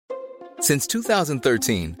Since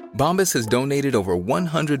 2013, Bombas has donated over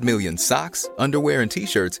 100 million socks, underwear, and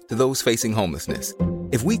T-shirts to those facing homelessness.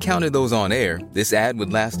 If we counted those on air, this ad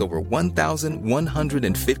would last over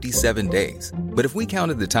 1,157 days. But if we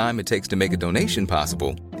counted the time it takes to make a donation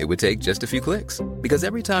possible, it would take just a few clicks. Because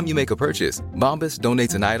every time you make a purchase, Bombas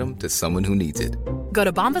donates an item to someone who needs it. Go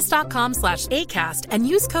to bombas.com/ACAST and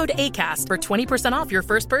use code ACAST for 20% off your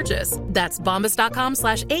first purchase. That's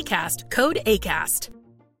bombas.com/ACAST, code ACAST.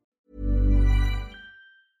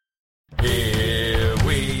 Here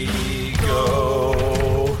we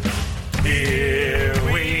go. Here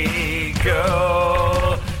we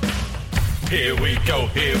go. Here we go.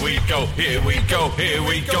 Here we go. Here we go. Here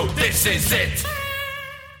we go. This is it.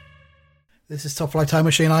 This is Top Flight Time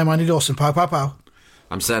Machine. I'm Andy Dawson. Pow, pow, pow.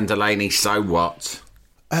 I'm Sam Delaney. So what?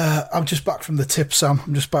 I'm just back from the tip, Sam.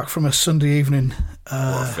 I'm just back from a Sunday evening.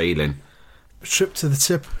 What a feeling. Trip to the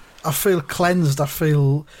tip. I feel cleansed. I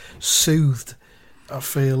feel soothed. I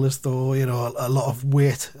feel as though, you know, a lot of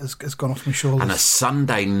weight has gone off my shoulders. And a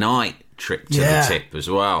Sunday night trip to the tip as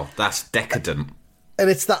well. That's decadent. And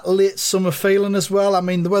it's that late summer feeling as well. I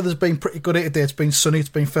mean, the weather's been pretty good here today. It's been sunny. It's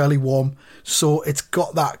been fairly warm. So it's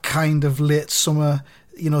got that kind of late summer,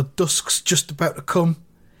 you know, dusk's just about to come.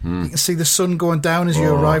 You can see the sun going down as you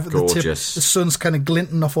arrive at gorgeous. the tip. The sun's kind of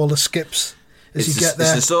glinting off all the skips as you get there.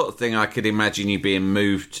 It's the sort of thing I could imagine you being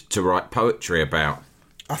moved to write poetry about.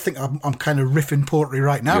 I think I'm kind of riffing poetry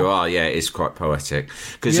right now. You are, yeah, it is quite poetic.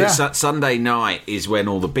 Because Sunday night is when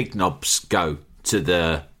all the big knobs go to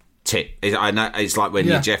the tip. I know it's like when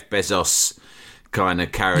you're Jeff Bezos kind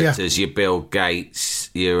of characters, your Bill Gates,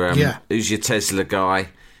 your who's your Tesla guy?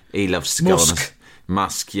 He loves to go on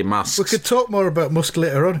Musk, your Musk. We could talk more about Musk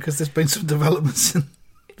later on because there's been some developments in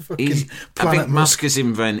fucking I think Musk has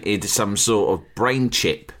invented some sort of brain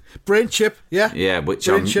chip. Brain chip, yeah. Yeah, which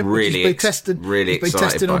brain I'm chip, really which he's been excited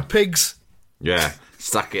testing by. on pigs. Yeah,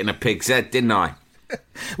 stuck it in a pig's head, didn't I?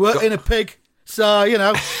 Well, in a pig. So, you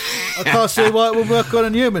know, I can't see why it would work on a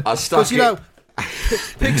human. Because, you know,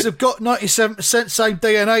 pigs have got 97% same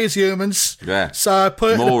DNA as humans. Yeah. So I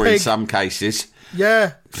put it in a More pig. in some cases.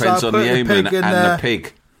 Yeah. Depends on the human and the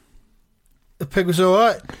pig. The pig was all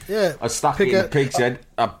right. Yeah. I stuck it in the pig's head.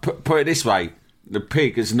 I put it this way. The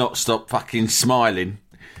pig has not stopped fucking smiling,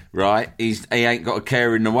 right? He ain't got a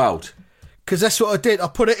care in the world. Because that's what I did. I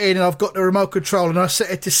put it in and I've got the remote control and I set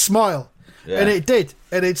it to smile. Yeah. And it did.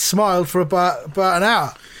 And it smiled for about an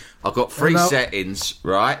hour. I've got three settings,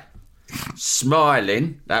 right?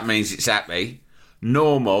 Smiling, that means it's happy.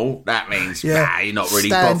 Normal, that means you're not really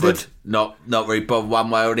bothered. Not really bothered one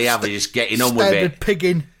way or the other, just getting on with it. Standard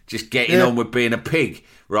pigging. Just getting on with being a pig,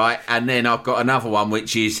 right? And then I've got another one,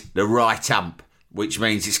 which is the right hump, which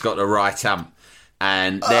means it's got the right hump.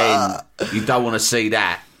 And then you don't want to see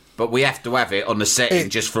that. But we have to have it on the setting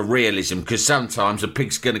just for realism, because sometimes a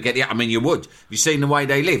pig's going to get the... I mean, you would. Have you seen the way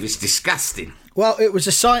they live? It's disgusting. Well, it was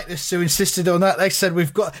the scientists who insisted on that. They said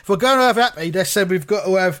if we're going to have happy, they said we've got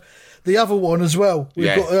to have the other one as well.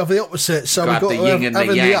 We've got to have the opposite. So we've got the to yin have and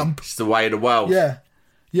the yang. the hump. It's the way of the world. Yeah.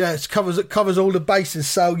 Yeah, it covers all the bases.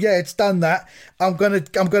 So yeah, it's done that. I'm gonna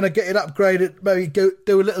get it upgraded. Maybe do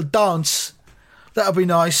a little dance. That'll be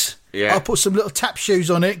nice. Yeah. I'll put some little tap shoes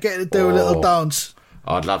on it. Get it to do a little dance.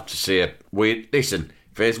 I'd love to see it. Listen,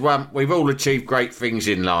 if there's one, we've all achieved great things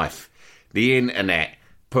in life. The internet,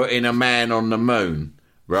 putting a man on the moon,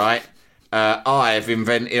 right? I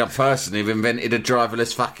personally have invented a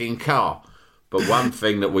driverless fucking car. But one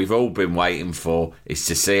thing that we've all been waiting for is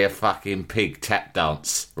to see a fucking pig tap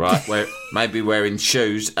dance, right? Where maybe wearing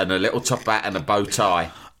shoes and a little top hat and a bow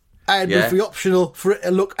tie. And with the optional for it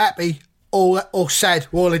to look happy or sad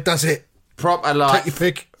while it does it. Proper like Take your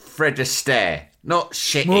pick. Fred Astaire. Not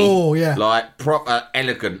shitty. Oh, yeah. Like proper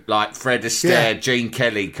elegant, like Fred Astaire, Gene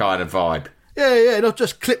Kelly kind of vibe. Yeah, not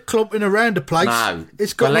just clip-clomping around the place. No.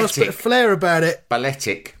 It's got a nice bit of flair about it.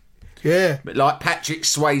 Balletic. Yeah. But like Patrick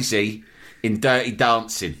Swayze in Dirty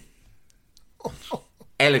Dancing.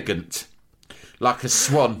 Elegant. Like a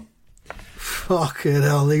swan. Fucking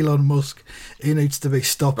hell, Elon Musk. He needs to be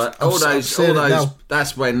stopped. But all those,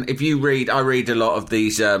 that's when, if you read, I read a lot of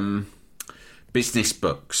these business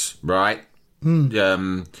books, right?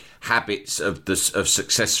 Habits of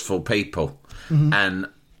successful people. Mm-hmm. And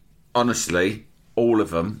honestly, all of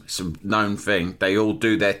them, it's a known thing, they all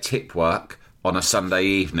do their tip work on a Sunday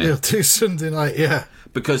evening. They'll do Sunday night, yeah.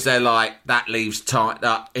 Because they're like, that leaves tied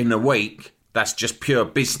up in a week, that's just pure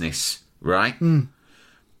business, right? Mm.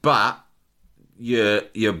 But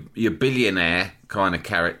your billionaire kind of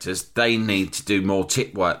characters, they need to do more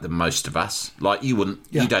tip work than most of us. Like you wouldn't,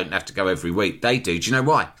 you don't have to go every week. They do. Do you know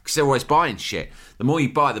why? Because they're always buying shit. The more you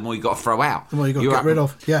buy, the more you got to throw out. The more you got to get rid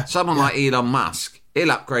of. Yeah. Someone like Elon Musk,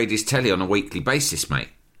 he'll upgrade his telly on a weekly basis, mate.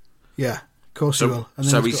 Yeah, of course he will. And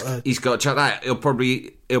so he's got to check that. He'll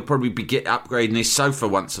probably be upgrading his sofa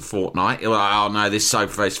once a fortnight. He'll like, oh no, this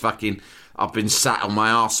sofa is fucking. I've been sat on my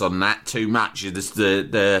arse on that too much.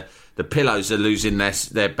 The pillows are losing their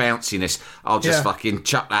bounciness. I'll just fucking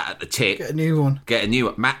chuck that at the tip. Get a new one. Get a new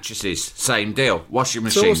one. Mattresses, same deal. Washing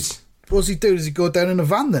machines. So what does he do? Does he go down in a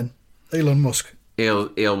van then? Elon Musk.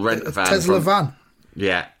 He'll rent a van. Tesla van.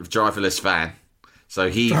 Yeah, a driverless van. So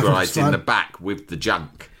he rides in the back with the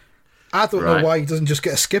junk. I don't know why he doesn't just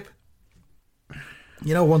get a skip.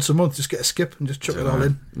 You know, once a month, just get a skip and just chuck it all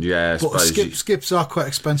in. Yeah, I but skips are quite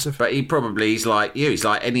expensive. But he's like you. He's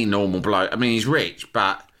like any normal bloke. I mean, he's rich,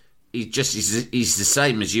 but he's the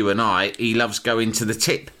same as you and I. He loves going to the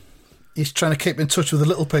tip. He's trying to keep in touch with the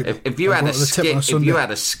little people. If you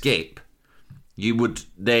had a skip, you would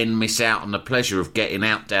then miss out on the pleasure of getting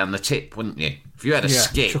out down the tip, wouldn't you? If you had a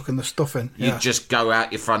skip, chucking the stuff in, you'd just go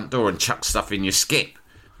out your front door and chuck stuff in your skip.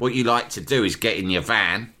 What you like to do is get in your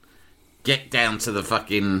van, get down to the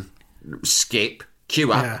fucking skip,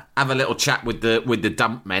 queue up, have a little chat with the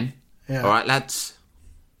dump men. Yeah. All right, lads.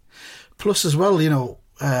 Plus, as well, you know,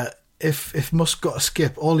 if Musk got a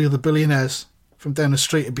skip, all the other billionaires from down the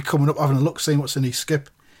street would be coming up having a look, seeing what's in his skip,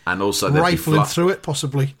 and also rifling through it,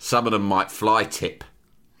 possibly. Some of them might fly tip.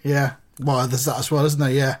 Yeah, well, there's that as well, isn't there?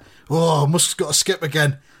 Yeah. Oh, Musk's got a skip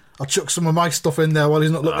again. I'll chuck some of my stuff in there while he's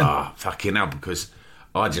not looking. Oh, fucking hell, because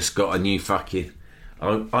I just got a new Hoover,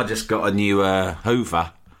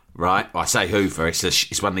 right? Well, I say Hoover,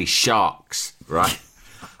 it's one of these sharks, right?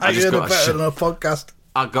 I just got better than a podcast.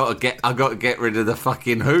 I got to get rid of the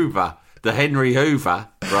fucking Hoover, the Henry Hoover,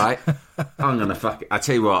 right? I'm gonna I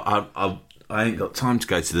tell you what, I ain't got time to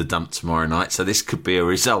go to the dump tomorrow night, so this could be a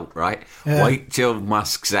result, right? Yeah. Wait till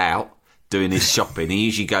Musk's out doing his shopping. He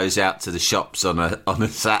usually goes out to the shops on a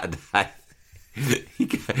Saturday.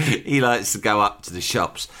 He likes to go up to the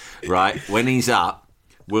shops, right? When he's up,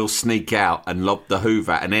 we'll sneak out and lob the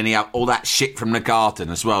Hoover, and then all that shit from the garden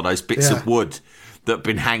as well, those bits of wood that have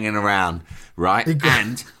been hanging around, right?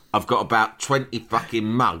 And I've got about 20 fucking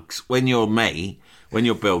mugs. When you're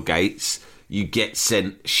Bill Gates, you get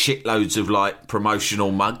sent shitloads of like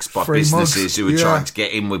promotional mugs by businesses who are trying to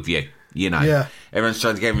get in with you. You know, everyone's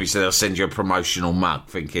trying to get me, so they'll send you a promotional mug,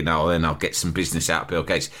 thinking, oh, then I'll get some business out of Bill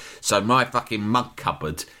Gates. So my fucking mug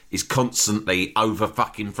cupboard is constantly over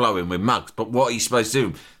fucking flowing with mugs. But what are you supposed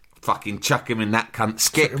to do? Fucking chuck him in that cunt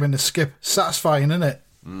skip. Chuck him in the skip. Satisfying, isn't it?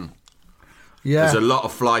 Mm. Yeah. There's a lot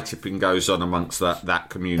of fly tipping goes on amongst that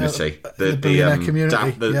community. The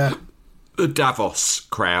community. The Davos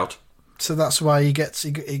crowd. So that's why he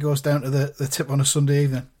goes down to the tip on a Sunday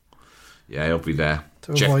evening. Yeah, he'll be there.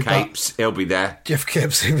 Jeff Capes, he'll be there. Jeff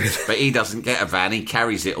Capes, he'll be there. But he doesn't get a van, he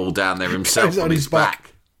carries it all down there himself on his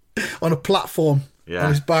back. On a platform, on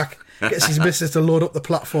his back. Gets his missus to load up the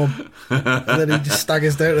platform. And then he just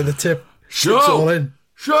staggers down to the tip. Sure. All in.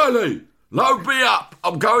 Shirley, load me up.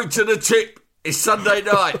 I'm going to the tip. It's Sunday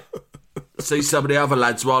night. See some of the other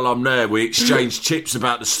lads while I'm there. We exchange tips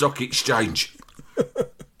about the stock exchange.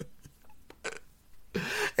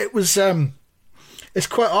 It was... It's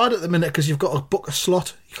quite hard at the minute because you've got to book a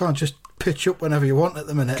slot. You can't just pitch up whenever you want at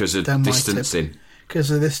the minute. Because of distancing. Because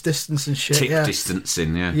of this distance and shit. Tip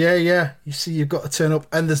distancing, yeah. Yeah. You see, you've got to turn up.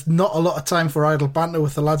 And there's not a lot of time for idle banter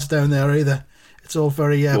with the lads down there either. It's all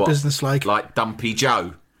very business-like. Like Dumpy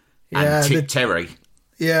Joe and Tip Terry.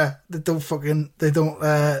 Yeah, they don't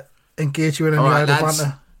engage you in any idle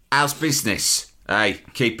banter. How's business? Hey,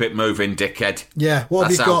 keep it moving, dickhead. Yeah, what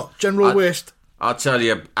have you got? General waste. I'll tell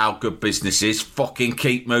you how good business is. Fucking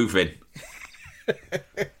keep moving.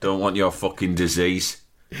 Don't want your fucking disease.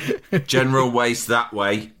 General waste that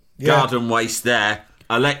way. Garden waste there.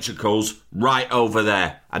 Electricals right over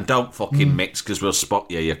there. And don't fucking mix because we'll spot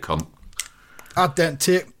you cunt. I don't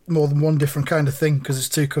take more than one different kind of thing because it's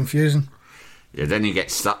too confusing. Yeah, then you get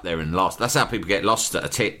stuck there and lost. That's how people get lost at a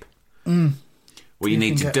tip. What you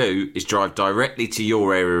need to do is drive directly to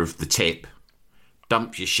your area of the tip,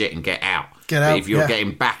 dump your shit and get out. But if you're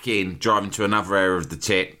getting back in, driving to another area of the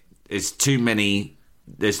tip, there's too many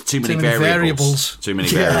variables. Too many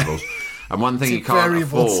variables. And one thing you can't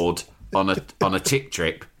afford on a tip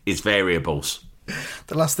trip is variables.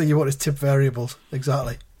 The last thing you want is tip variables.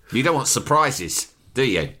 Exactly. You don't want surprises, do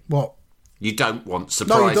you? What? You don't want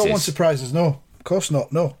surprises. No, you don't want surprises. No, of course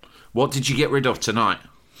not. No. What did you get rid of tonight?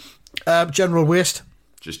 General waste.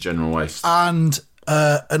 Just general waste. And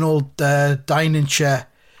an old dining chair,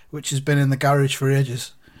 which has been in the garage for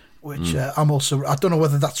ages. Which I'm also... I don't know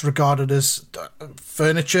whether that's regarded as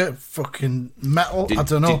furniture, fucking metal. I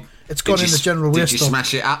don't know. It's gone in the general waste. Did you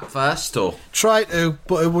smash it up first, or...? Tried to,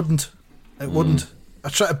 but it wouldn't. It wouldn't. I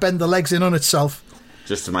tried to bend the legs in on itself.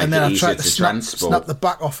 Just to make and then it easier to transport. Snap the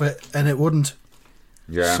back off it, and it wouldn't.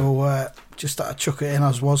 Yeah. So just had to chuck it in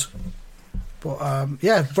as was. But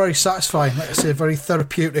yeah, very satisfying. Like I say, very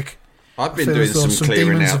therapeutic. I've been doing some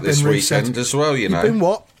clearing out this weekend as well, you know. You've been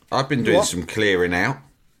what? I've been doing some clearing out.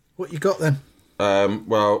 What you got then?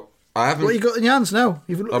 Well, I haven't... What you got in your hands now?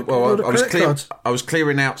 You've got I was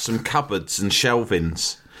clearing out some cupboards and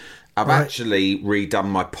shelvings. I've actually redone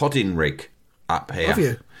my podding rig up here. Have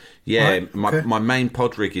you? Yeah, my main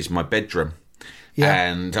pod rig is my bedroom. Yeah.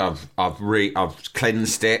 And I've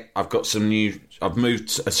cleansed it. I've got some new... I've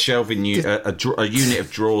moved a shelving a unit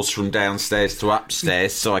of drawers from downstairs to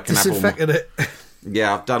upstairs so I can have all disinfected it.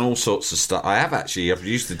 Yeah, I've done all sorts of stuff. I have actually. I've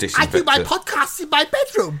used the disinfectant. I do my podcast in my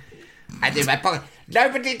bedroom.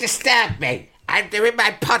 Nobody disturb me. I'm doing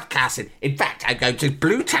my podcasting. In fact, I'm going to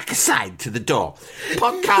blue tack a sign to the door.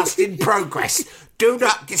 Podcast in progress. Do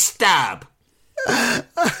not disturb.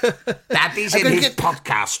 Daddy's in his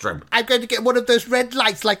podcast room. I'm going to get one of those red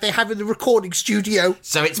lights like they have in the recording studio.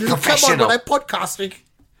 So it's professional. Come on when I'm podcasting.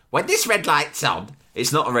 When this red light's on,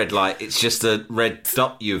 it's not a red light, it's just a red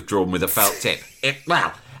dot you've drawn with a felt tip.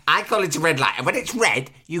 Well, I call it a red light, and when it's red,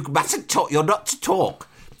 you mustn't talk. You're not to talk.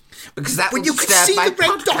 Because that will disturb my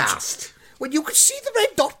podcast. When you can see the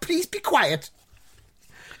red dot, please be quiet.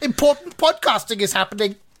 Important podcasting is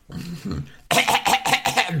happening.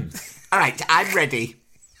 All right, I'm ready.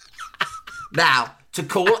 Now, to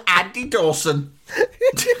call Andy Dawson.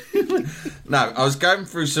 No, I was going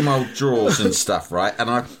through some old drawers and stuff, right? And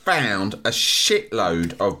I found a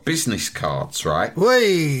shitload of business cards, right?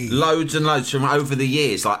 Whey. Loads and loads from over the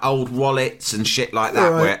years, like old wallets and shit like that.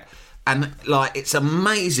 Right. And, like, it's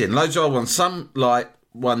amazing. Loads of old ones. Some, like,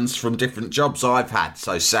 ones from different jobs I've had.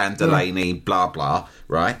 So, Sam Delaney, blah, blah,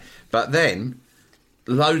 right? But then,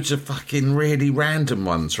 loads of fucking really random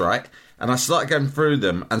ones, right? And I started going through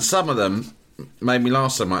them, and some of them made me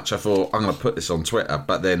laugh so much I thought I'm going to put this on Twitter,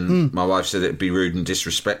 but then my wife said it'd be rude and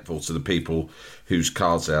disrespectful to the people whose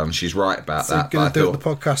cards are, and she's right about so that. You're going to do it on the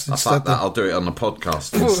podcast instead. I'll do it on the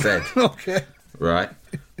podcast instead. Okay. Right?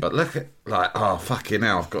 But look at, like, oh, fucking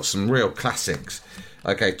hell, I've got some real classics.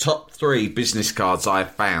 Okay, top 3 business cards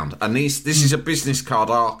I've found. And this is a business card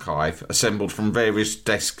archive assembled from various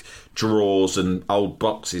desk drawers and old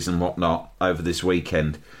boxes and whatnot over this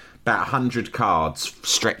weekend. About 100 cards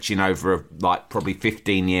stretching over like probably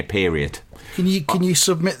 15-year period. Can you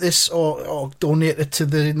submit this or donate it to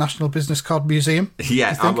the National Business Card Museum?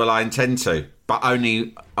 Yeah, I intend to, but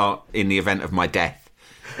only in the event of my death.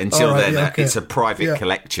 Until then, it's a private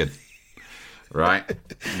collection. Right?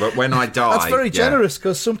 But when I die... That's very generous,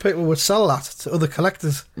 because some people would sell that to other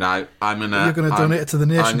collectors. No, You're going to donate it to the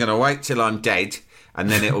nation. I'm going to wait till I'm dead, and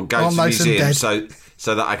then it will go to the museum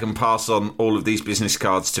so that I can pass on all of these business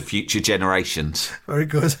cards to future generations. Very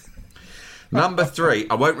good. Number 3,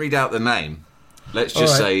 I won't read out the name. Let's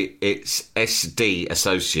just say it's SD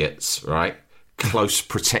Associates, right? Close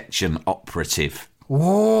Protection Operative.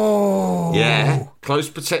 Whoa. Yeah, Close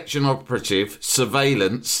Protection Operative,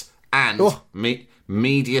 Surveillance, and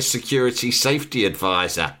Media Security Safety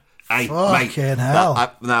Advisor. Hey, fucking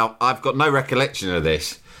hell. Now, I've got no recollection of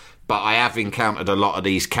this, but I have encountered a lot of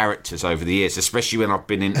these characters over the years, especially when I've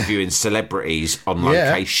been interviewing celebrities on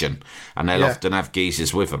location, and they'll often have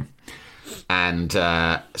geezers with them. And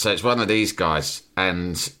so it's one of these guys,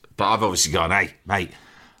 but I've obviously gone, hey, mate,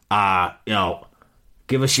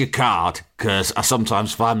 give us your card, because I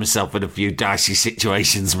sometimes find myself in a few dicey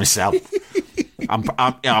situations myself. I've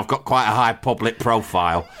got quite a high public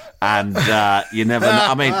profile, and you never know.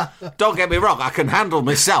 I mean, don't get me wrong, I can handle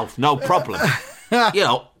myself, no problem.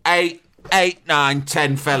 8, 9,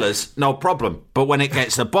 10 fellas, no problem. But when it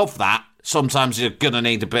gets above that, sometimes you're going to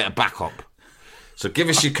need a bit of backup. So give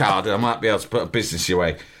us your card, and I might be able to put a business your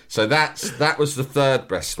way. So that was the 3rd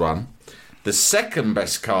best one. The 2nd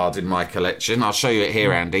best card in my collection, I'll show you it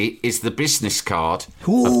here, Andy, is the business card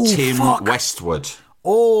of Tim Westwood.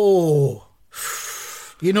 Oh,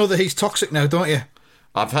 you know that he's toxic now, don't you?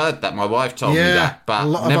 I've heard that. My wife told me that. But a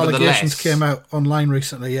lot of allegations came out online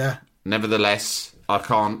recently, Nevertheless, I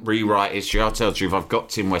can't rewrite history. I'll tell the truth, I've got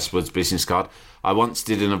Tim Westwood's business card. I once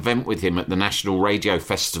did an event with him at the National Radio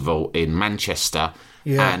Festival in Manchester,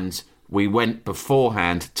 and we went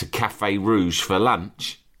beforehand to Café Rouge for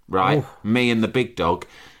lunch, right? Me and the big dog,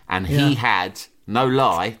 and he had, no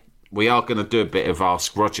lie, we are going to do a bit of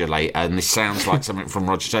Ask Roger later, and this sounds like something from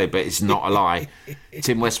Roger Taylor, but it's not a lie.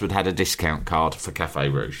 Tim Westwood had a discount card for Cafe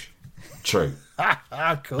Rouge. True.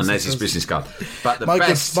 Of course And there's his business card. But the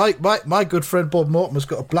best... my good friend Bob Mortimer's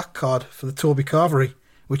got a black card for the Toby Carvery,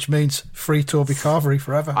 which means free Toby Carvery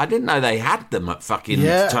forever. I didn't know they had them at fucking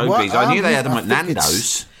Toby's. I knew they had them at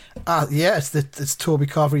Nando's. It's Toby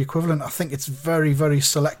Carvery equivalent. I think it's very, very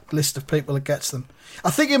select list of people that gets them. I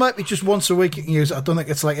think it might be just once a week you can use it. I don't think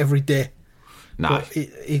it's like every day. No,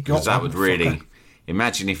 because that would really...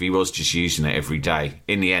 Imagine if he was just using it every day.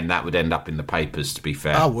 In the end, that would end up in the papers, to be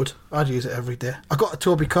fair. I would. I'd use it every day. I got a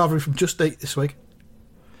Toby Carvery from Just Eat this week.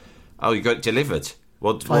 Oh, you got it delivered?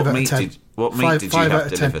 What meat did you have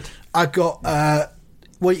delivered? 10. I got,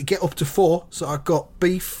 you get up to 4. So I got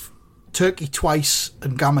beef, turkey twice,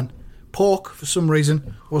 and gammon. Pork, for some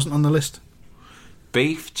reason, wasn't on the list.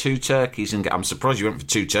 Beef, 2 turkeys, and I'm surprised you went for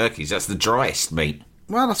 2 turkeys. That's the driest meat.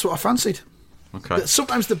 Well, that's what I fancied. Okay. But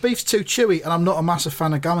sometimes the beef's too chewy, and I'm not a massive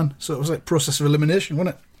fan of gammon, so it was like process of elimination,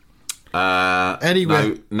 wasn't it?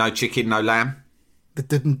 Anyway, no chicken, no lamb.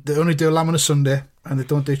 They only do lamb on a Sunday, and they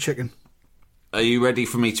don't do chicken. Are you ready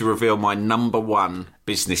for me to reveal my number 1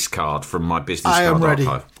 business card from my business card am ready.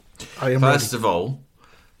 archive? I am ready. First of all,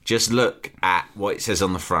 just look at what it says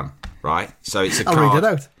on the front, right? So it's a I'll card. read it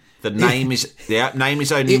out. The name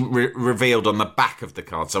is only revealed on the back of the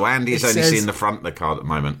card, so Andy is only seeing the front of the card at the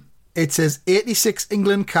moment. It says 86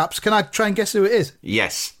 England caps. Can I try and guess who it is?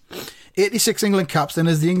 Yes. 86 England caps, then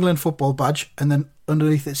there's the England football badge, and then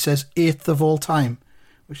underneath it says 8th of all time,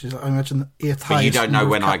 which is, I imagine, the 8th highest. But you don't know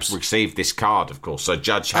when I caps. received this card, of course, so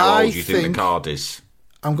judge how old you think the card is.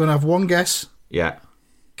 I'm going to have one guess. Yeah.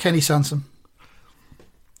 Kenny Sansom.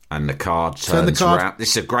 And the card turns around.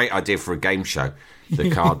 This is a great idea for a game show. The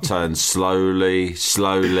card turns slowly.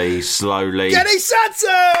 Kenny Sansom!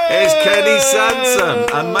 It's Kenny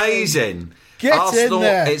Sansom. Amazing. Arsenal, in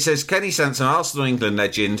there. It says Kenny Sansom, Arsenal England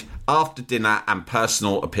legend, after dinner and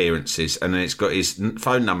personal appearances. And then it's got his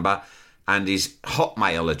phone number and his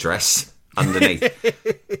Hotmail address underneath.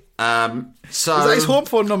 Is that his home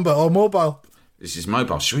phone number or mobile? This is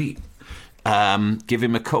mobile. Sweet. Give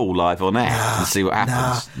him a call live on air and see what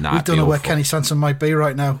happens. We don't know where Kenny Sansom might be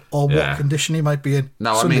right now or what condition he might be in.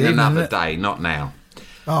 No, Sunday I mean evening, another day, not now.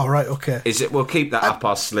 Oh, right, okay. We'll keep that up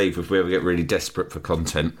our sleeve if we ever get really desperate for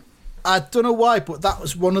content. I don't know why, but that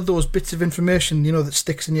was one of those bits of information, that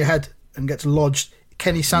sticks in your head and gets lodged.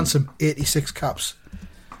 Kenny Sansom, 86 caps.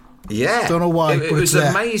 Yeah. Don't know why, it was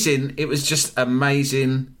amazing. It was just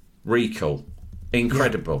amazing recall.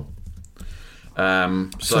 Incredible.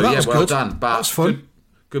 So that was well good. done. But that was fun.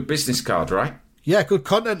 Good business card, right? Yeah, good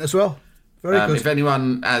content as well. Very good. If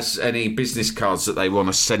anyone has any business cards that they want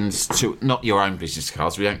to send to, not your own business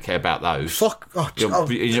cards, we don't care about those. Fuck. That's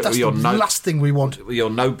the last thing we want. Your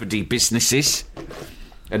nobody businesses.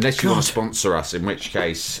 Unless you want to sponsor us, in which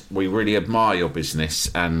case we really admire your business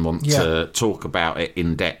and want to talk about it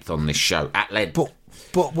in depth on this show at length.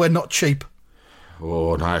 But we're not cheap.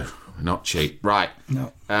 Oh, no. We're not cheap. Right.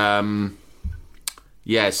 No.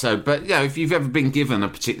 If you've ever been given a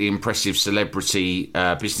particularly impressive celebrity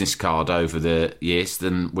business card over the years,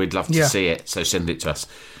 then we'd love to see it. So send it to us.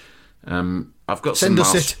 I've got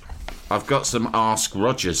some Ask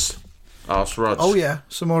Rogers. Ask Rog. Oh yeah,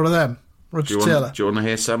 some more of them. Roger Taylor. Do you want to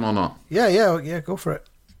hear some or not? Yeah. Go for it.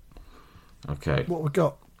 Okay. What we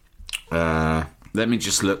got? Let me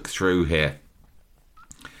just look through here.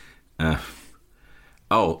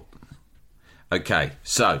 Okay.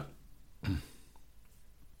 So.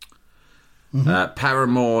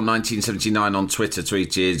 Paramore 1979 on Twitter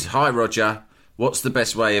tweeted, "Hi Roger, what's the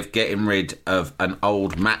best way of getting rid of an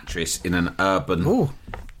old mattress in an urban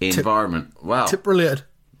environment?" Tip related.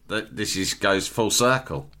 This goes full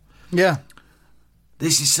circle. Yeah.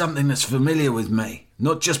 "This is something that's familiar with me,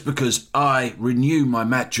 not just because I renew my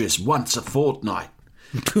mattress once a fortnight,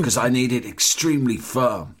 because I need it extremely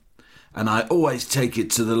firm, and I always take it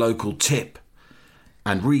to the local tip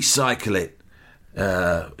and recycle it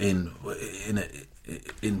in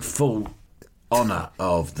full honour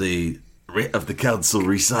of the council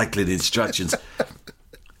recycling instructions.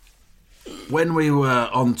 When we were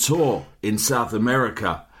on tour in South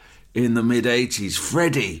America in the mid-'80s,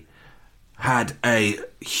 Freddie had a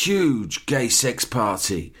huge gay sex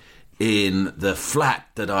party in the flat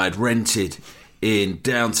that I'd rented in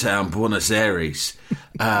downtown Buenos Aires,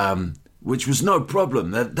 which was no problem.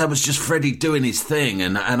 That was just Freddie doing his thing,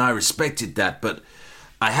 and I respected that. But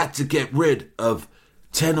I had to get rid of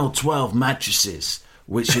 10 or 12 mattresses,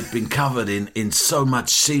 which had been covered in so much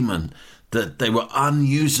semen that they were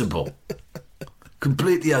unusable.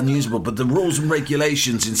 completely unusable. But the rules and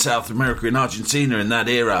regulations in South America and Argentina in that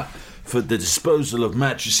era for the disposal of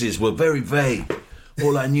mattresses were very vague.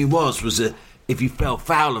 All I knew was that if you fell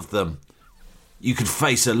foul of them, you could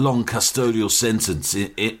face a long custodial sentence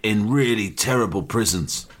in really terrible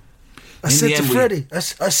prisons. I said,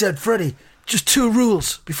 Freddie, just 2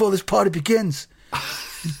 rules before this party begins.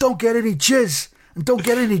 Don't get any jizz and don't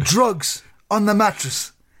get any drugs on the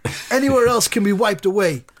mattress. Anywhere else can be wiped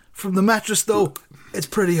away. From the mattress, though, it's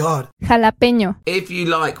pretty hard. Jalapeño. If you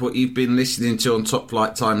like what you've been listening to on Top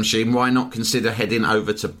Flight Time Machine, why not consider heading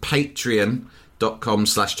over to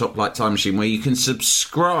patreon.com/Top Flight Time Machine, where you can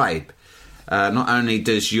subscribe. Not only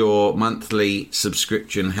does your monthly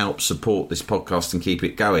subscription help support this podcast and keep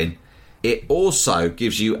it going, it also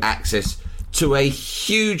gives you access to a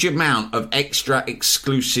huge amount of extra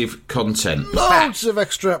exclusive content. Loads of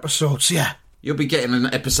extra episodes, yeah. You'll be getting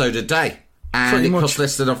an episode a day. And Pretty it much. costs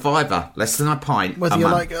less than a £5, less than a pint. Whether you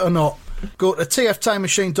like it or not. Go to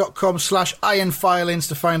tftimemachine.com/ironfilings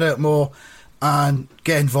to find out more and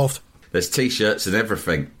get involved. There's T-shirts and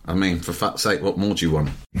everything. I mean, for fuck's sake, what more do you want?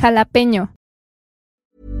 Jalapeño.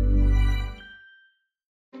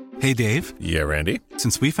 Hey, Dave. Yeah, Randy?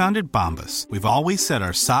 Since we founded Bombas, we've always said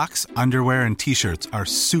our socks, underwear, and T-shirts are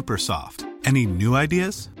super soft. Any new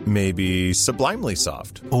ideas? Maybe sublimely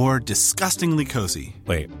soft. Or disgustingly cozy?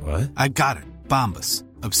 Wait, what? I got it. Bombas.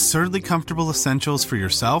 Absurdly comfortable essentials for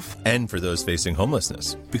yourself And for those facing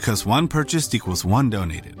homelessness. because one purchased equals one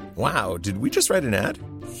donated. Wow, did we just write an ad?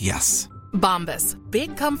 Yes. Bombas.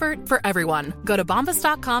 Big comfort for everyone. Go to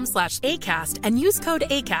bombas.com/ACAST and use code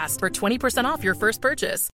ACAST for 20% off your first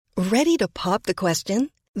purchase. Ready to pop the question?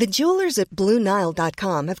 The jewelers at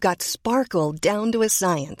BlueNile.com have got sparkle down to a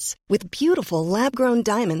science with beautiful lab-grown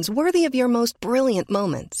diamonds worthy of your most brilliant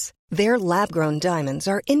moments. Their lab-grown diamonds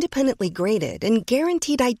are independently graded and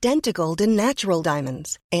guaranteed identical to natural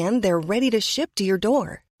diamonds, and they're ready to ship to your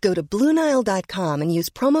door. Go to BlueNile.com and use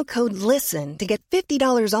promo code LISTEN to get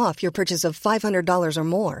 $50 off your purchase of $500 or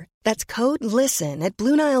more. That's code LISTEN at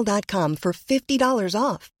BlueNile.com for $50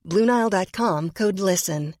 off. BlueNile.com, code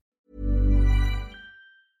LISTEN.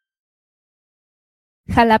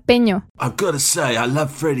 Jalapeño. I've got to say, I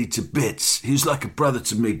love Freddie to bits. He was like a brother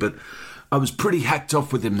to me, but I was pretty hacked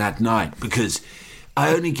off with him that night because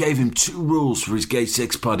I only gave him 2 rules for his gay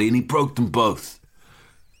sex party and he broke them both.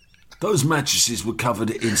 Those mattresses were covered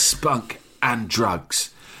in spunk and drugs,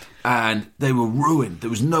 and they were ruined. There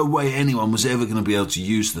was no way anyone was ever going to be able to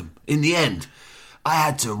use them. In the end, I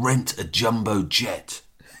had to rent a jumbo jet.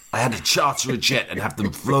 I had to charter a jet and have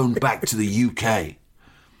them flown back to the UK.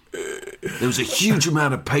 There was a huge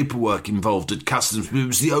amount of paperwork involved at customs, but it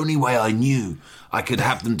was the only way I knew I could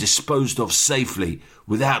have them disposed of safely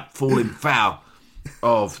without falling foul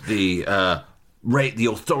of the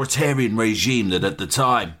authoritarian regime that at the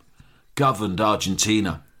time governed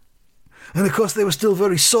Argentina. And of course they were still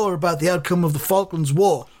very sore about the outcome of the Falklands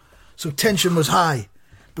War. So tension was high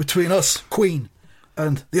between us, Queen,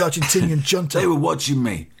 and the Argentinian junta. They were watching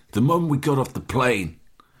me. The moment we got off the plane,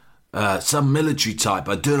 some military type,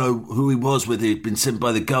 I don't know who he was, whether he'd been sent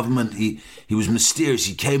by the government. He was mysterious.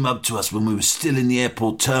 He came up to us when we were still in the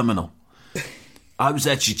airport terminal. I was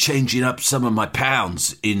actually changing up some of my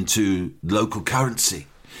pounds into local currency.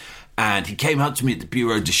 And he came up to me at the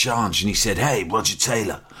Bureau de Change and he said, "Hey, Roger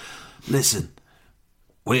Taylor, listen,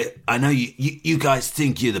 I know you guys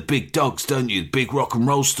think you're the big dogs, don't you? The big rock and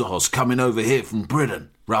roll stars coming over here from Britain,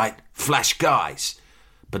 right? Flash guys.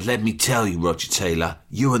 But let me tell you, Roger Taylor,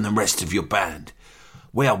 you and the rest of your band,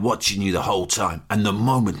 we are watching you the whole time. And the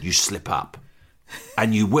moment you slip up,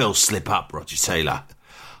 and you will slip up, Roger Taylor,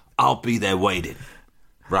 I'll be there waiting,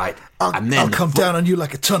 right? I'll come down on you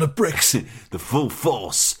like a ton of bricks. The full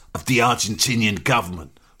force of the Argentinian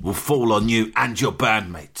government will fall on you and your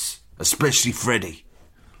bandmates, especially Freddie."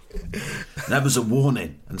 That was a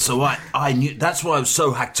warning. And so I knew. That's why I was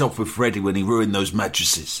so hacked up with Freddie when he ruined those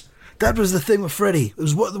mattresses. That was the thing with Freddie. It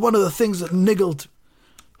was one of the things that niggled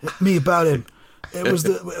me about him. It was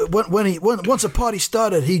once a party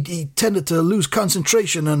started, he tended to lose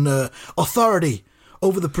concentration and authority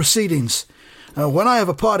over the proceedings. When I have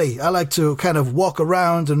a party, I like to kind of walk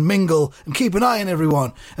around and mingle and keep an eye on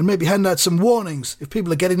everyone and maybe hand out some warnings if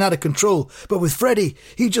people are getting out of control. But with Freddie,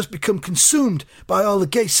 he just become consumed by all the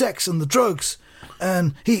gay sex and the drugs.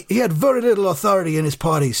 And he had very little authority in his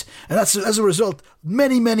parties. And as a result,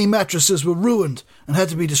 many mattresses were ruined and had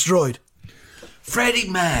to be destroyed. Freddie,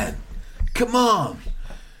 man, come on.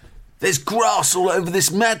 There's grass all over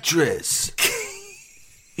this mattress.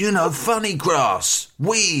 You know, funny grass,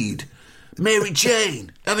 weed, Mary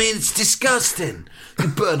Jane. I mean, it's disgusting. You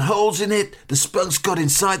burn holes in it, the spunk's got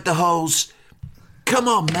inside the holes. Come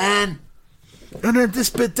on, man. And then this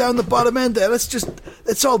bit down the bottom end there,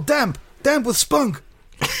 it's all damp with spunk.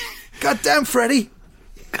 God damn, Freddie.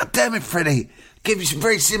 God damn it, Freddie. Give you some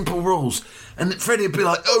very simple rules. And Freddie would be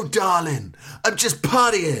like, oh, darling, I'm just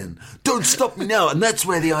partying. Don't stop me now. And that's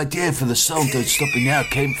where the idea for the song Don't Stop Me Now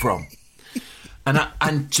came from.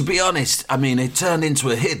 And to be honest, I mean, it turned into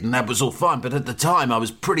a hit and that was all fine. But at the time, I was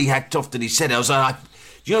pretty hacked off that he said it. I was like,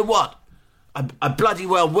 you know what? I bloody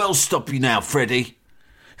well will stop you now, Freddie.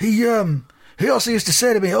 He also used to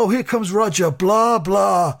say to me, oh, here comes Roger, blah,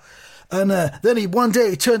 blah. And then one day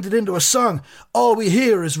he turned it into a song. All we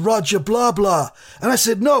hear is Roger, blah, blah. And I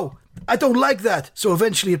said, no, I don't like that. So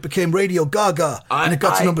eventually it became Radio Gaga, and it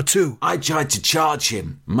got to number 2. I tried to charge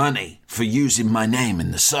him money for using my name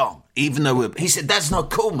in the song, even though he said, that's not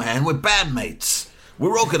cool, man. We're bandmates.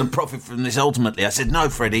 We're all going to profit from this ultimately. I said, no,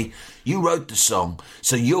 Freddie, you wrote the song,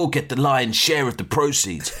 so you'll get the lion's share of the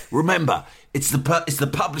proceeds. Remember, it's the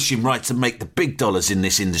publishing rights that make the big dollars in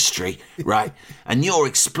this industry, right? And you're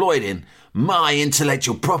exploiting my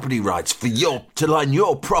intellectual property rights to line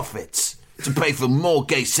your profits to pay for more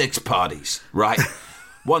gay sex parties, right?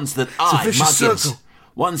 Ones that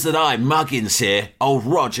Muggins here, old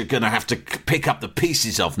Roger, going to have to pick up the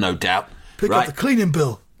pieces of, no doubt. Pick up the cleaning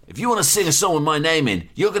bill. If you want to sing a song with my name in,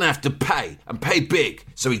 you're going to have to pay, and pay big.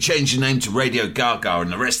 So he changed the name to Radio Gaga,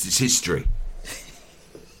 and the rest is history.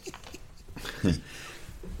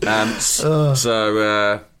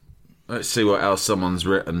 So let's see what else someone's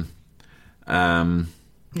written. Yeah,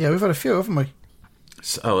 we've had a few, haven't we?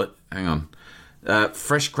 Hang on.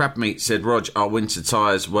 Fresh Crab Meat said, Rog, are winter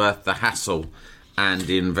tyres worth the hassle and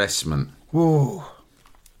investment? Whoa.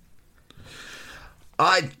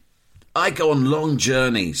 I go on long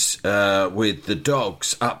journeys with the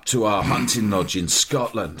dogs up to our hunting lodge in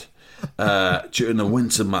Scotland during the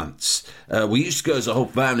winter months. We used to go as a whole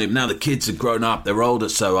family, but now the kids have grown up, they're older,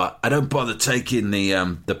 so I don't bother taking the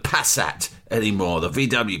Passat anymore, the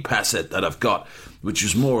VW Passat that I've got, which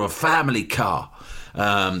was more a family car.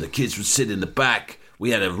 The kids would sit in the back. We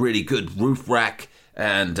had a really good roof rack,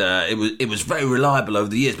 and it was very reliable over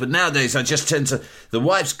the years. But nowadays, I just tend to... The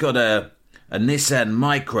wife's got a Nissan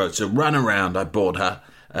Micro, it's a runaround I bought her.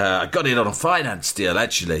 I got it on a finance deal,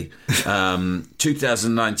 actually.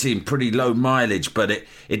 2019, pretty low mileage, but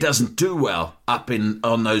it doesn't do well up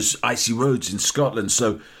on those icy roads in Scotland.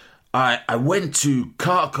 So I went to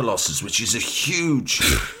Car Colossus, which is a huge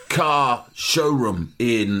car showroom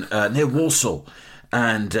in near Walsall,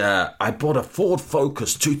 and I bought a Ford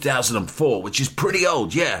Focus 2004, which is pretty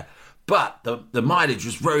old, yeah, but the mileage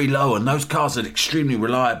was very low, and those cars are extremely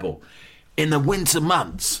reliable. In the winter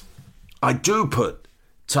months, I do put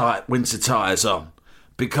winter tyres on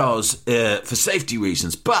because for safety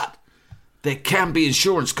reasons, but there can be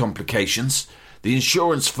insurance complications. The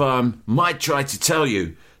insurance firm might try to tell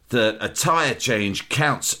you that a tyre change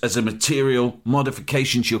counts as a material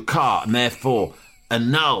modification to your car and therefore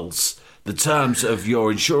annuls the terms of your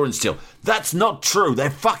insurance deal. That's not true. They're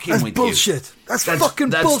fucking with bullshit. you. That's fucking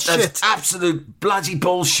bullshit. That's absolute bloody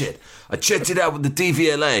bullshit. I checked it out with the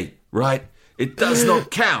DVLA, right? It does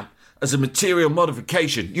not count as a material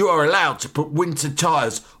modification. You are allowed to put winter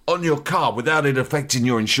tyres on your car without it affecting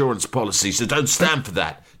your insurance policy, so don't stand for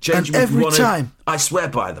that. Change them if you want to. I swear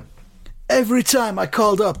by them. Every time I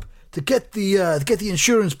called up to get the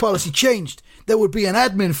insurance policy changed, there would be an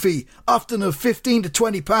admin fee, often of £15 to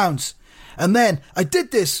 £20. And then I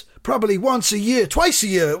did this probably twice a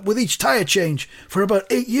year with each tyre change for about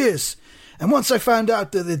 8 years. And once I found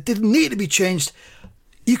out that it didn't need to be changed,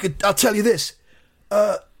 I'll tell you this,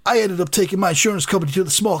 I ended up taking my insurance company to the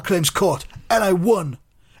small claims court, and I won,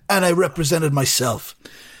 and I represented myself.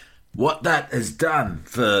 What that has done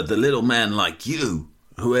for the little man like you,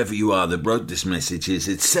 whoever you are that wrote this message, is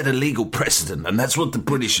it set a legal precedent, and that's what the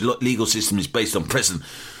British legal system is based on, precedent.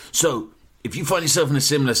 So if you find yourself in a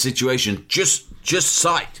similar situation, just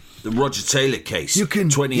cite the Roger Taylor case,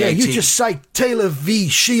 2018. Yeah, you just cite Taylor v.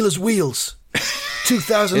 Sheila's Wheels,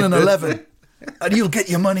 2011, and you'll get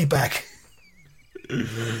your money back.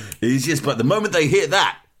 But the moment they hear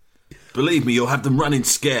that, believe me, you'll have them running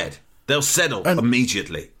scared. They'll settle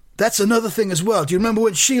immediately. That's another thing as well. Do you remember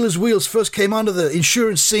when Sheila's Wheels first came onto the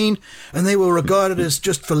insurance scene and they were regarded as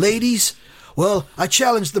just for ladies? Well, I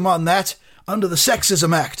challenged them on that under the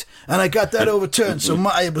Sexism Act, and I got that overturned, so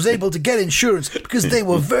I was able to get insurance because they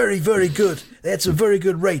were very, very good. They had some very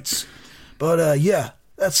good rates. But, yeah,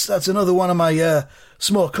 that's another one of my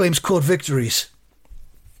small claims court victories.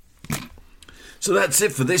 So that's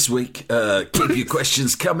it for this week. Keep your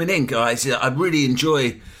questions coming in, guys. I really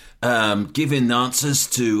enjoy giving answers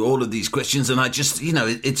to all of these questions, and I just,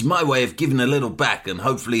 it's my way of giving a little back and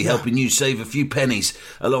hopefully helping you save a few pennies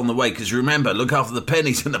along the way. Because remember, look after the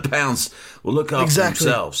pennies and the pounds will look after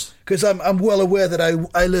themselves. Because I'm well aware that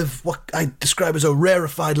I live what I describe as a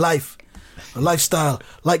rarefied life, a lifestyle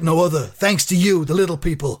like no other, thanks to you, the little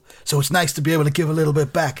people. So it's nice to be able to give a little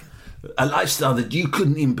bit back. A lifestyle that you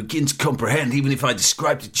couldn't even begin to comprehend, even if I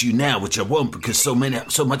described it to you now, which I won't, because so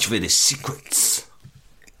much of it is secrets.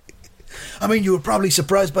 I mean, you were probably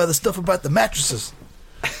surprised by the stuff about the mattresses.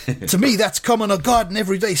 To me, that's common or garden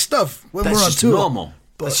everyday stuff when we're on tour. Normal.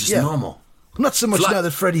 That's just normal. Not so much now that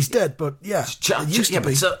Freddie's dead, but it used to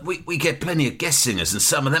be. But we get plenty of guest singers, and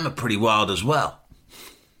some of them are pretty wild as well.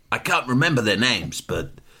 I can't remember their names,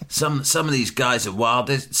 but some of these guys are wild.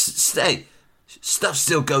 Stuff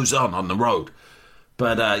still goes on the road.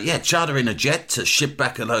 But, chartering a jet to ship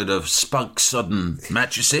back a load of spunk-sodden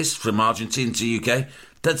mattresses from Argentina to UK,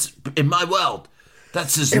 that's, in my world,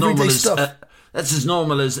 that's as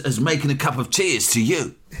normal as making a cup of tears to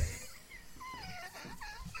you.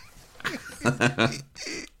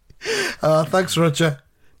 Thanks, Roger.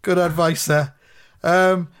 Good advice there.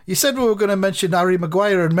 You said we were going to mention Harry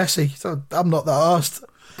Maguire and Messi, so I'm not that arsed.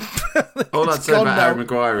 All I'd say about Harry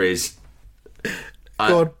Maguire is...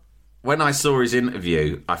 When I saw his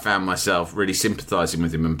interview, I found myself really sympathising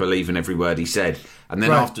with him and believing every word he said. And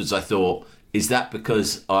then afterwards I thought, is that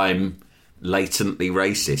because I'm latently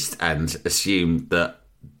racist and assume that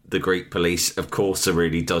the Greek police, of course, are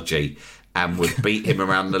really dodgy and would beat him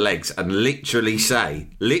around the legs and literally say,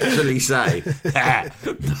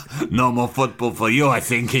 no more football for you, I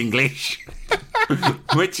think, English.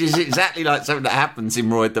 Which is exactly like something that happens in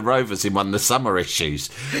Roy the Rovers in one of the summer issues.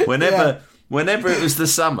 Whenever it was the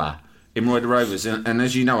summer in Roy the Rovers, and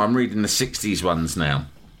as you know, I'm reading the 60s ones now.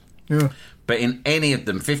 Yeah. But in any of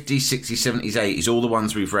them, 50s, 60s, 70s, 80s, all the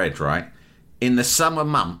ones we've read, right? In the summer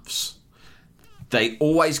months, they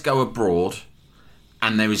always go abroad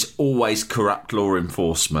and there is always corrupt law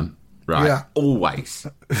enforcement, right? Yeah. Always.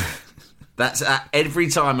 That's at every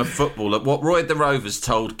time a footballer. What Roy the Rovers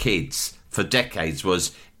told kids for decades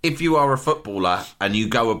was, if you are a footballer and you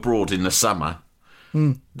go abroad in the summer,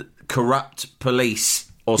 corrupt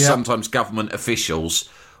police or sometimes government officials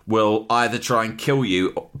will either try and kill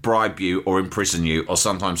you, bribe you, or imprison you, or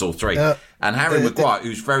sometimes all three. And Harry Maguire,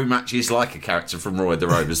 who's very much is like a character from Roy the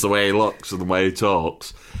Rovers, the way he looks and the way he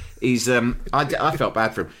talks, he's I felt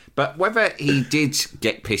bad for him. But whether he did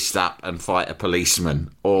get pissed up and fight a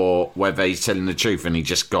policeman, or whether he's telling the truth and he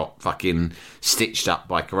just got fucking stitched up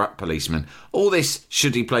by corrupt policemen, all this,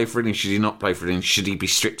 should he play for England, should he not play for England, should he be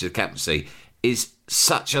stripped of the captaincy, is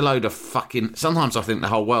such a load of fucking... Sometimes I think the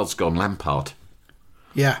whole world's gone Lampard.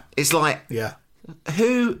 Yeah. It's like... Yeah.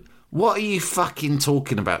 What are you fucking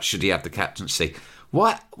talking about, should he have the captaincy?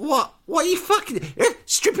 What are you fucking...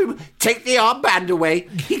 strip him... Take the armband away.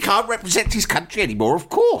 He can't represent his country anymore, of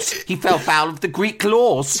course. He fell foul of the Greek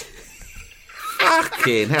laws.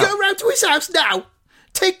 Fucking hell. Go round to his house now.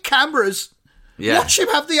 Take cameras. Yeah. Watch him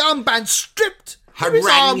have the armband stripped.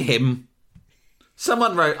 Harangue him.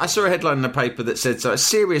 Someone wrote, I saw a headline in the paper that said, so a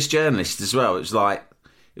serious journalist as well, it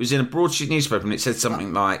was in a broadsheet newspaper and it said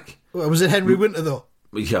something like... Well, was it Henry Winter, though?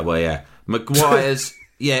 Yeah. Maguire's...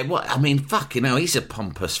 fucking hell, he's a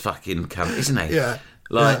pompous fucking cunt, isn't he? Yeah.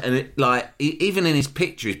 Even in his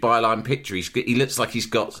picture, his byline picture, he looks like he's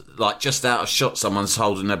got, just out of shot, someone's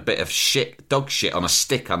holding a bit of dog shit on a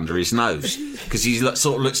stick under his nose, because he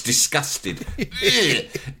sort of looks disgusted.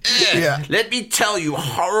 Yeah. Let me tell you,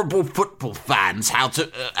 horrible football fans,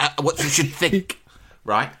 what you should think,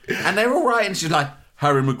 right? And they're all right, and she's like,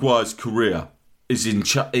 Harry Maguire's career is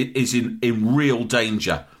in real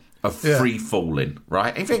danger of free falling, right?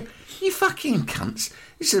 And you think, you fucking cunts,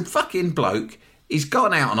 this is a fucking bloke. He's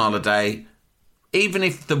gone out on holiday, even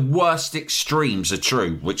if the worst extremes are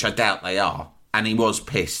true, which I doubt they are, and he was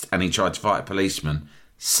pissed and he tried to fight a policeman.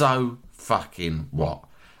 So fucking what?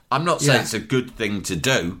 I'm not saying it's a good thing to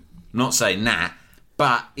do, not saying that,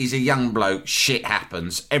 but he's a young bloke, shit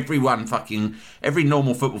happens. Every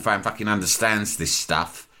normal football fan fucking understands this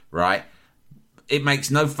stuff, right? It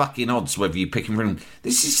makes no fucking odds whether you pick him for England.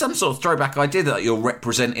 This is some sort of throwback idea that you're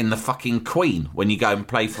representing the fucking Queen when you go and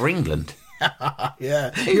play for England.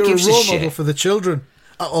 Yeah, you're a role model for the children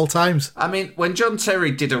at all times. I mean, when John Terry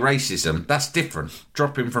did a racism, that's different.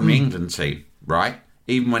 Drop him from the England team, right?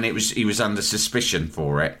 Even when he was under suspicion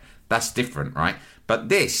for it, that's different, right? But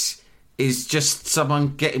this is just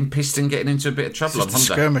someone getting pissed and getting into a bit of trouble. It's just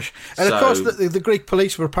a skirmish. And of course, the Greek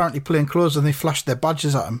police were apparently plain clothes and they flashed their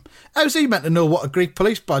badges at him. How's he meant to know what a Greek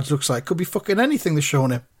police badge looks like? Could be fucking anything they're showing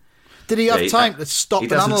him. Did he have time to stop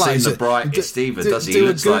and analyse it? He doesn't seem the brightest either, does he? He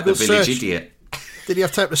looks like the village idiot. Did he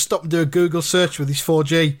have time to stop and do a Google search with his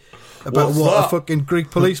 4G about what a fucking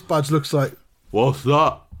Greek police badge looks like? What's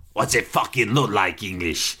that? What's it fucking look like,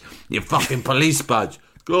 English? Your fucking police badge.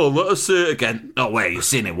 Go, let us see it again. No way, you've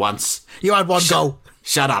seen it once. You had one go.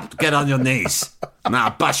 Shut up, get on your knees. Now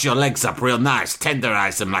bust your legs up real nice.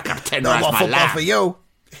 Tenderise them like I tenderise my lamb. For you.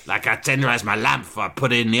 Like I tenderise my lamb before I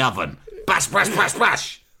put it in the oven. Bash, bash, bash,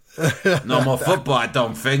 bash. No more football, I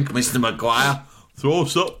don't think, Mr. Maguire. Throw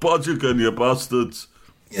us that badge again, you bastards.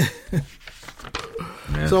 Yeah.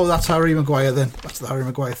 So that's Harry Maguire then. That's the Harry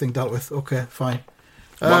Maguire thing dealt with. Okay, fine.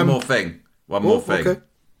 One more thing. Okay.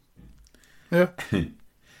 Yeah.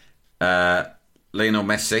 Lionel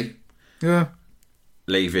Messi. Yeah.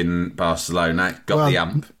 Leaving Barcelona. Got the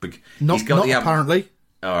ump. Not apparently.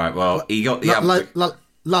 All right, well, he got the ump.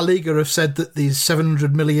 La Liga have said that the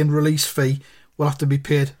 700 million release fee will have to be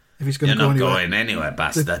paid if he's going to go anywhere. You're not going anywhere,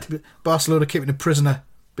 bastard. Barcelona keeping him prisoner,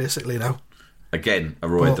 basically, now. Again, a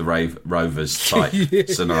Roy the Rovers type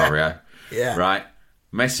scenario. Yeah. Right?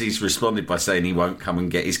 Messi's responded by saying he won't come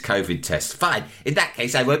and get his COVID test. Fine. In that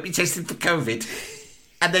case, I won't be tested for COVID.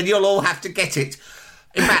 And then you'll all have to get it.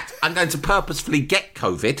 In fact, I'm going to purposefully get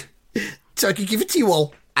COVID. So I can give it to you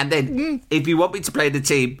all. And then, if you want me to play the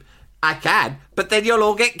team, I can. But then you'll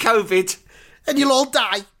all get COVID. And you'll all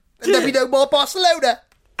die. And there'll be no more Barcelona.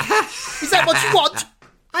 Is that what you want?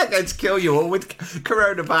 I'm going to kill you all with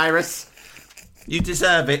coronavirus. You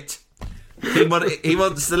deserve it. He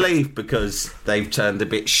wants to leave because they've turned a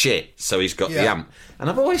bit shit, so he's got the ump. And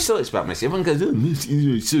I've always thought this about Messi. Everyone goes, oh,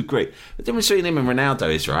 Messi is so great. The difference between him and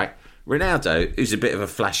Ronaldo is, right, Ronaldo, who's a bit of a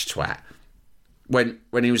flash twat, when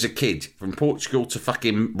he was a kid, from Portugal to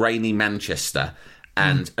fucking rainy Manchester,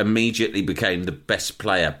 and immediately became the best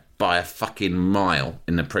player by a fucking mile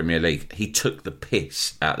in the Premier League. He took the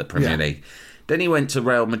piss out of the Premier League. Then he went to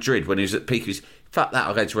Real Madrid when he was at peak. He was, fuck that,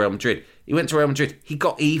 I'll go to Real Madrid. He went to Real Madrid. He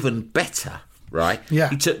got even better, right? Yeah.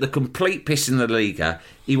 He took the complete piss in the Liga.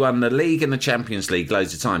 He won the League and the Champions League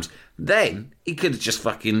loads of times. Then he could have just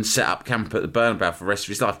fucking set up camp at the Bernabeu for the rest of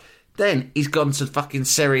his life. Then he's gone to fucking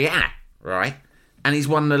Serie A, right? And he's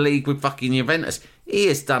won the league with fucking Juventus. He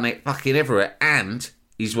has done it fucking everywhere. And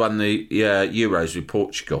he's won the Euros with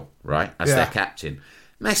Portugal, right? As their captain.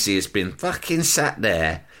 Messi has been fucking sat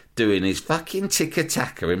there doing his fucking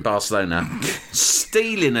tiki-taka in Barcelona,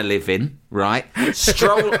 stealing a living, right?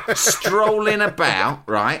 Strolling about,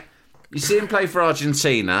 right? You see him play for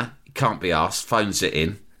Argentina, he can't be arsed, phones it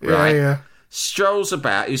in, right? Yeah. Strolls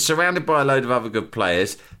about, he's surrounded by a load of other good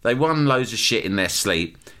players. They won loads of shit in their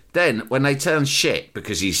sleep. Then, when they turn shit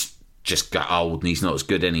because he's just got old and he's not as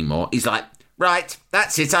good anymore, he's like, right,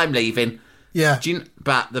 that's it, I'm leaving. Yeah.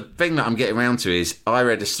 But the thing that I'm getting around to is, I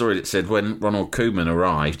read a story that said when Ronald Koeman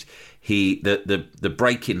arrived, the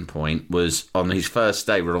breaking point was on his first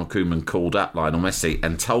day. Ronald Koeman called up Lionel Messi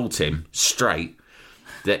and told him straight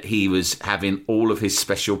that he was having all of his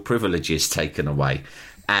special privileges taken away,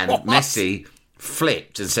 and Messi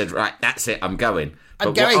flipped and said, "Right, that's it, I'm going."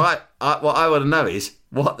 But what I want to know is,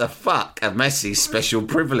 what the fuck are Messi's special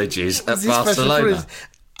privileges at Barcelona?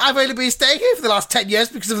 I've only been staying here for the last 10 years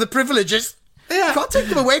because of the privileges. Yeah. You can't take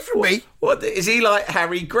them away from me. What is he like,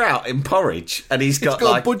 Harry Grout in Porridge? And he's got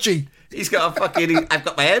like budgie. He's got a fucking. I've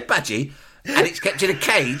got my own budgie, and it's kept in a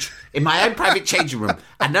cage in my own private changing room,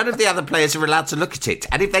 and none of the other players are allowed to look at it.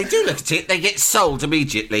 And if they do look at it, they get sold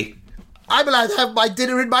immediately. I'm allowed to have my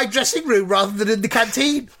dinner in my dressing room rather than in the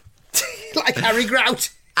canteen, like Harry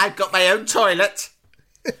Grout. I've got my own toilet.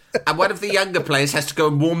 And one of the younger players has to go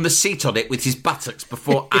and warm the seat on it with his buttocks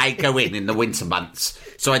before I go in the winter months.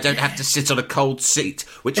 So I don't have to sit on a cold seat,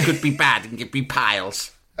 which could be bad and give me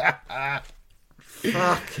piles.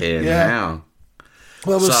 Fucking hell.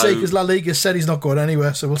 Well, we'll see, because La Liga said he's not going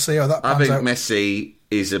anywhere, so we'll see how that pans out. I think Messi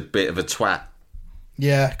is a bit of a twat.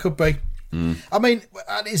 Yeah, could be. I mean,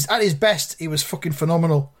 at his best, he was fucking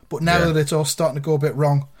phenomenal. But now that it's all starting to go a bit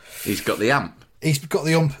wrong... He's got the ump. He's got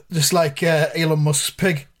the ump, just like Elon Musk's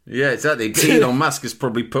pig. Yeah, exactly. Elon Musk has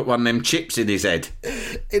probably put one of them chips in his head.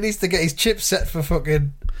 He needs to get his chips set for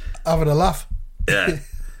fucking having a laugh. Yeah.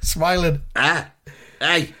 Smiling.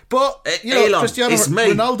 Hey. But, you know, Elon, Cristiano it's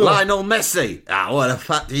me, Ronaldo. Lionel Messi. What the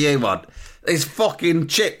fuck do you want? This fucking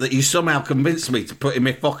chip that you somehow convinced me to put in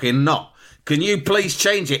my fucking knot. Can you please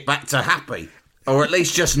change it back to happy? Or at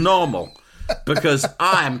least just normal? Because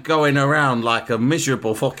I am going around like a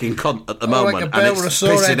miserable fucking cunt at the moment, and it's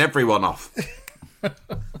pissing everyone off.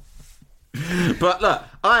 But look,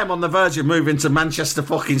 I am on the verge of moving to Manchester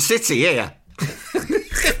fucking City here.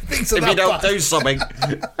 If you don't do something.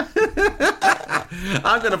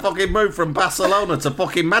 I'm going to fucking move from Barcelona to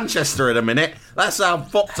fucking Manchester in a minute. That's how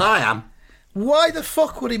fucked I am. Why the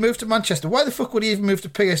fuck would he move to Manchester? Why the fuck would he even move to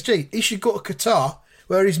PSG? He should go to Qatar,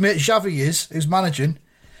 where his mate Xavi is, who's managing,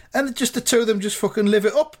 and just the two of them just fucking live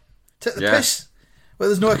it up. Take the piss, where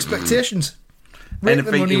there's no expectations.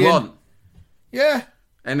 Anything you want. Yeah.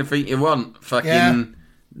 Anything you want. Fucking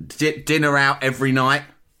dinner out every night.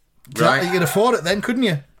 Exactly. Right? You could afford it then, couldn't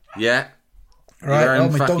you? Yeah. Right.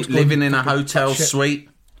 Living in a hotel suite.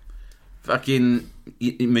 Fucking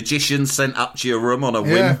magician sent up to your room on a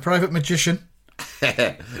whim. Yeah, private magician.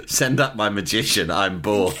 Send up my magician. I'm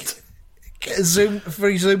bored. Get a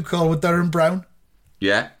free Zoom call with Darren Brown.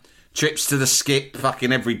 Yeah. Trips to the skip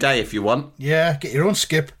fucking every day if you want. Yeah, get your own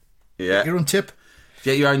skip. Yeah. Get your own tip.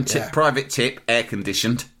 Get your own tip, private tip, air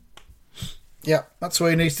conditioned. Yeah, that's what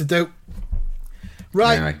he needs to do.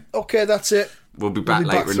 Right, anyway, okay, that's it. We'll be back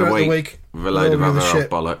later in the week with a load of other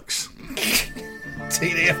bollocks.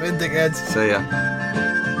 TDF Indicates. See ya.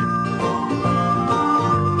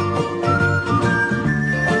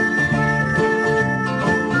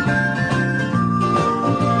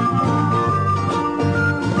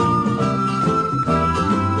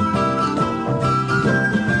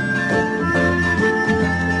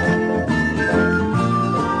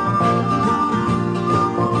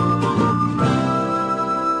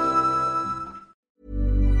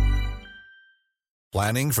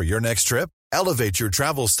 Planning for your next trip? Elevate your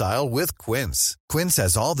travel style with Quince. Quince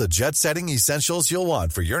has all the jet-setting essentials you'll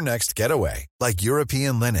want for your next getaway, like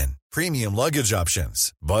European linen, premium luggage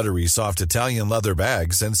options, buttery soft Italian leather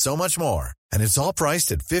bags, and so much more. And it's all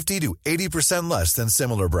priced at 50 to 80% less than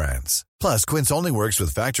similar brands. Plus, Quince only works with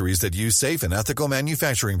factories that use safe and ethical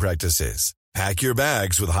manufacturing practices. Pack your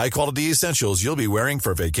bags with high-quality essentials you'll be wearing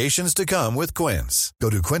for vacations to come with Quince. Go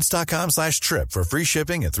to quince.com/trip for free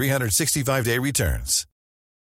shipping and 365-day returns.